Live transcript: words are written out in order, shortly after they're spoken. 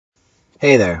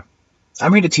Hey there,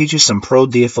 I'm here to teach you some pro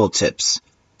DFO tips.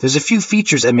 There's a few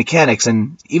features and mechanics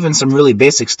and even some really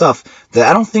basic stuff that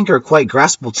I don't think are quite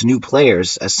graspable to new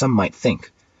players as some might think.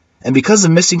 And because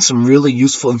of missing some really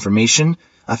useful information,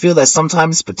 I feel that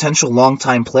sometimes potential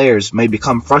long-time players may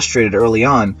become frustrated early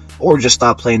on or just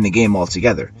stop playing the game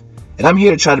altogether. And I'm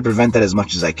here to try to prevent that as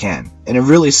much as I can, in a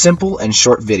really simple and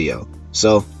short video.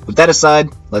 So, with that aside,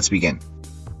 let's begin.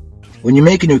 When you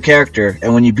make a new character,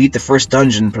 and when you beat the first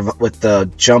dungeon with the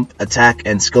jump, attack,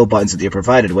 and skill buttons that you're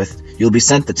provided with, you'll be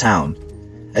sent to town.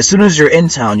 As soon as you're in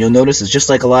town, you'll notice it's just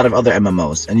like a lot of other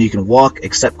MMOs, and you can walk,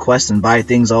 accept quests, and buy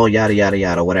things all yada yada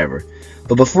yada whatever.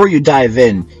 But before you dive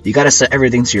in, you gotta set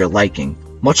everything to your liking.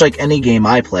 Much like any game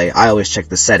I play, I always check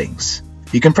the settings.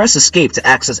 You can press escape to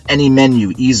access any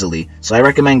menu easily, so I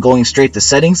recommend going straight to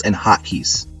settings and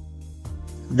hotkeys.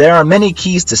 There are many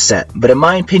keys to set, but in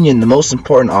my opinion the most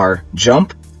important are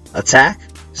jump, attack,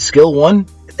 skill 1,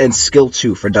 and skill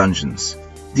 2 for dungeons.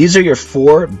 These are your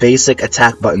 4 basic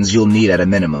attack buttons you'll need at a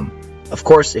minimum. Of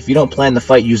course, if you don't plan the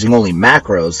fight using only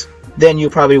macros, then you'll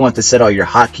probably want to set all your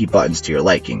hotkey buttons to your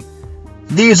liking.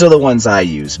 These are the ones I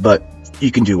use, but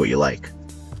you can do what you like.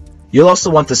 You'll also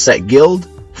want to set guild,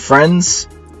 friends,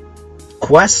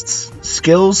 quests,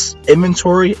 skills,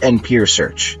 inventory, and peer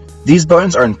search. These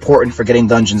buttons are important for getting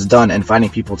dungeons done and finding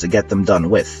people to get them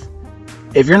done with.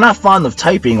 If you're not fond of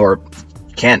typing or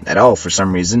can't at all for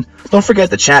some reason, don't forget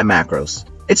the chat macros.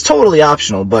 It's totally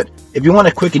optional, but if you want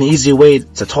a quick and easy way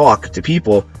to talk to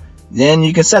people, then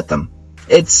you can set them.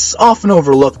 It's often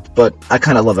overlooked, but I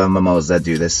kinda love MMOs that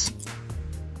do this.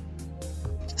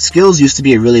 Skills used to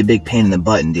be a really big pain in the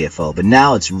butt in DFO, but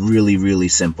now it's really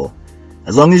simple.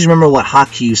 As long as you remember what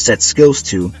hotkey you set skills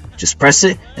to, just press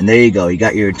it, and there you go. You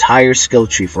got your entire skill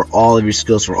tree for all of your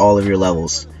skills for all of your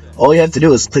levels. All you have to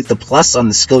do is click the plus on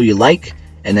the skill you like,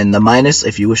 and then the minus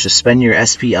if you wish to spend your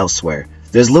SP elsewhere.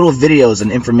 There's little videos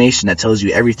and information that tells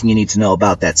you everything you need to know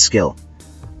about that skill.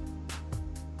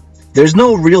 There's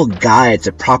no real guide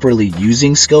to properly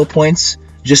using skill points.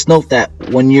 Just note that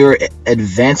when your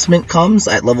advancement comes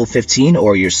at level 15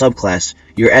 or your subclass,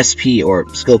 your SP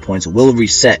or skill points will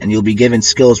reset and you'll be given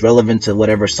skills relevant to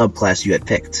whatever subclass you had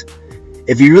picked.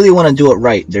 If you really want to do it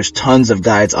right, there's tons of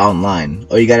guides online.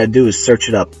 All you gotta do is search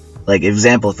it up. Like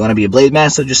example, if you want to be a Blaze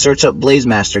Master, just search up Blaze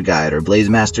Master guide or Blaze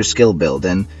Master skill build,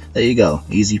 and there you go,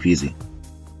 easy peasy.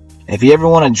 If you ever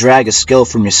want to drag a skill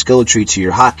from your skill tree to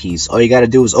your hotkeys, all you gotta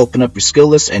do is open up your skill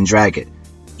list and drag it.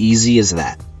 Easy as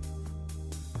that.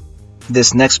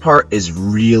 This next part is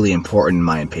really important in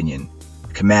my opinion.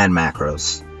 Command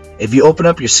macros. If you open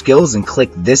up your skills and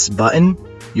click this button,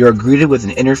 you're greeted with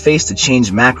an interface to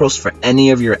change macros for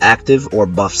any of your active or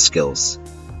buff skills.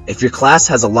 If your class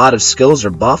has a lot of skills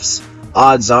or buffs,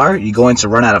 odds are you're going to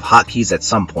run out of hotkeys at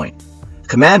some point.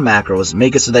 Command macros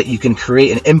make it so that you can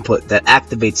create an input that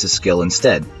activates a skill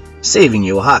instead, saving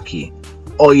you a hotkey.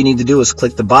 All you need to do is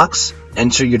click the box,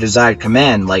 enter your desired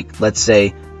command like, let's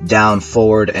say, down,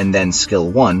 forward, and then skill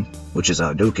 1, which is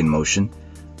a Hadouken motion.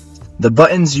 The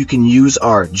buttons you can use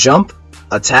are jump,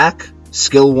 attack,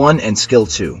 skill 1, and skill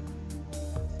 2.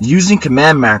 Using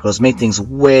command macros make things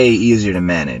way easier to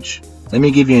manage. Let me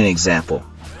give you an example.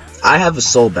 I have a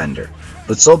soulbender,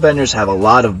 but soulbenders have a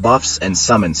lot of buffs and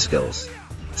summon skills.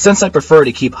 Since I prefer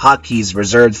to keep hotkeys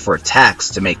reserved for attacks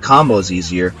to make combos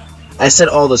easier, I set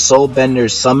all the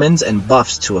soulbender's summons and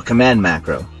buffs to a command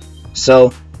macro.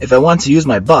 So, if I want to use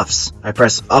my buffs, I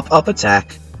press up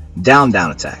attack, down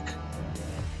attack.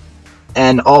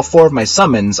 And all 4 of my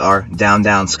summons are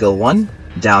down skill 1,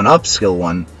 down up skill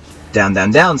 1,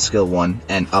 down skill 1,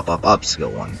 and up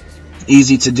skill 1.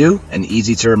 Easy to do and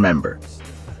easy to remember.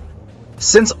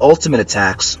 Since ultimate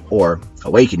attacks, or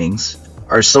awakenings,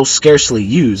 are so scarcely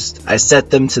used, I set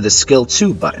them to the skill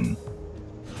 2 button.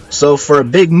 So for a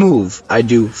big move, I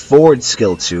do forward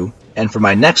skill 2, and for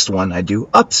my next one, I do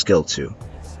up skill 2.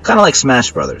 Kinda like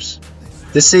Smash Brothers.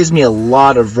 This saves me a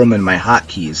lot of room in my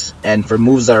hotkeys, and for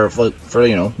moves that are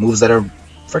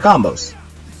for combos.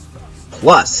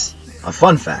 Plus, a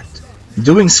fun fact,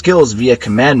 doing skills via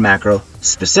command macro,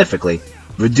 specifically,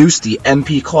 reduce the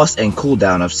MP cost and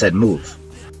cooldown of said move.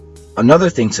 Another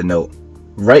thing to note,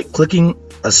 right-clicking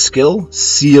a skill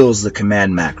seals the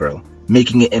command macro,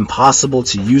 making it impossible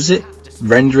to use it,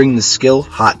 rendering the skill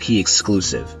hotkey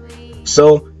exclusive.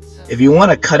 So, if you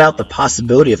want to cut out the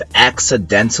possibility of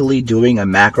accidentally doing a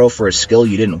macro for a skill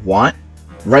you didn't want,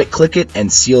 right-click it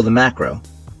and seal the macro.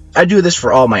 I do this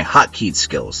for all my hotkeyed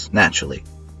skills, naturally.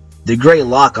 The gray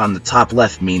lock on the top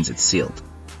left means it's sealed.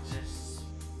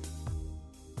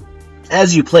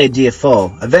 As you play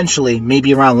DFO, eventually,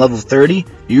 maybe around level 30,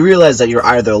 you realize that you're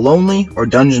either lonely or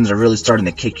dungeons are really starting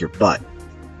to kick your butt.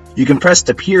 You can press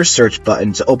the peer search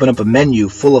button to open up a menu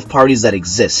full of parties that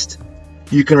exist.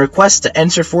 You can request to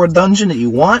enter for a dungeon that you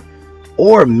want,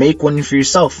 or make one for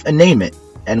yourself and name it,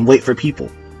 and wait for people.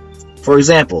 For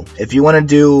example, if you want to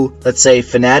do, let's say,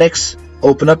 fanatics,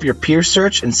 open up your peer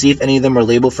search and see if any of them are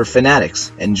labeled for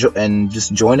fanatics, and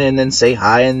just join it and then say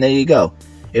hi, and there you go.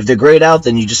 If they're grayed out,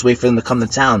 then you just wait for them to come to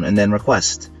town and then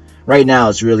request. Right now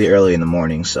it's really early in the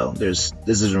morning, so this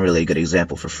isn't really a good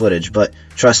example for footage, but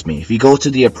trust me, if you go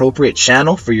to the appropriate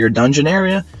channel for your dungeon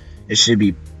area, it should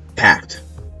be packed.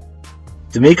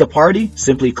 To make a party,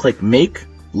 simply click make,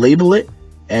 label it,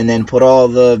 and then put all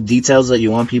the details that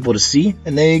you want people to see,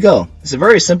 and there you go. It's a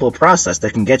very simple process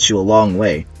that can get you a long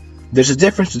way. There's a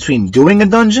difference between doing a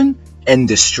dungeon and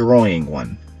destroying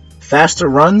one. Faster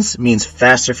runs means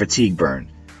faster fatigue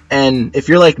burn, and if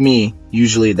you're like me,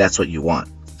 usually that's what you want.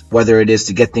 Whether it is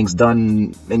to get things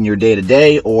done in your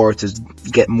day-to-day or to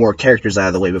get more characters out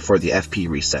of the way before the FP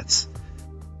resets.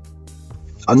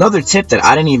 Another tip that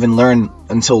I didn't even learn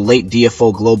until late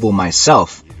DFO Global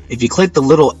myself, if you click the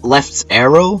little left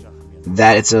arrow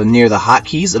that it's near the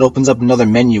hotkeys, it opens up another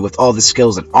menu with all the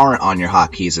skills that aren't on your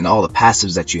hotkeys and all the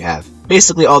passives that you have.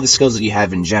 Basically all the skills that you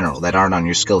have in general that aren't on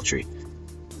your skill tree.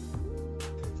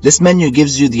 This menu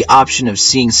gives you the option of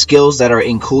seeing skills that are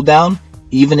in cooldown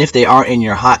even if they aren't in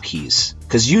your hotkeys,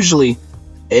 because usually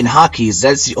in hotkeys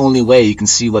that's the only way you can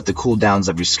see what the cooldowns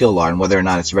of your skill are and whether or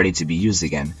not it's ready to be used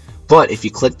again. But if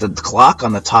you click the clock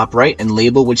on the top right and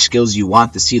label which skills you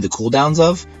want to see the cooldowns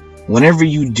of, whenever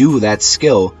you do that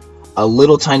skill, a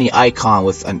little tiny icon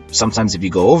with, sometimes if you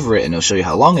go over it and it'll show you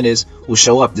how long it is, will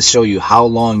show up to show you how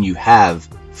long you have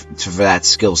for that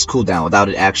skill's cooldown without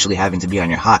it actually having to be on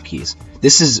your hotkeys.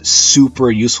 This is super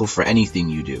useful for anything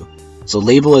you do. So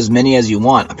label as many as you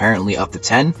want, apparently up to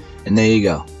 10, and there you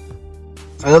go.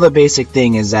 Another basic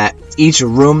thing is that each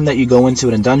room that you go into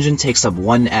in a dungeon takes up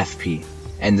 1 FP,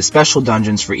 and the special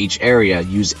dungeons for each area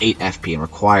use 8 FP and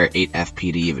require 8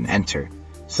 FP to even enter.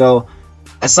 So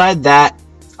aside that,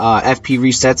 FP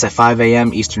resets at 5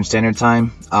 AM Eastern Standard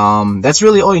Time. That's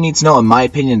really all you need to know, in my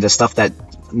opinion. The stuff that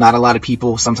not a lot of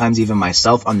people, sometimes even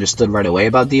myself, understood right away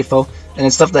about DFO, and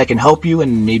it's stuff that can help you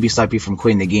and maybe stop you from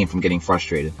quitting the game, from getting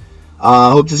frustrated.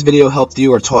 I hope this video helped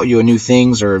you or taught you new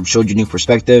things or showed you new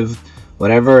perspective,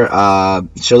 whatever.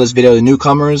 Show this video to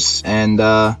newcomers, and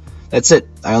that's it.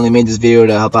 I only made this video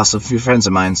to help out a few friends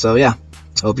of mine, so yeah.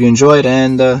 Hope you enjoyed,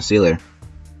 and see you later.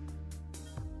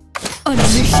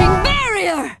 Unleashing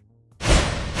barrier!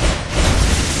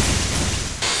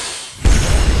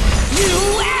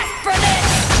 You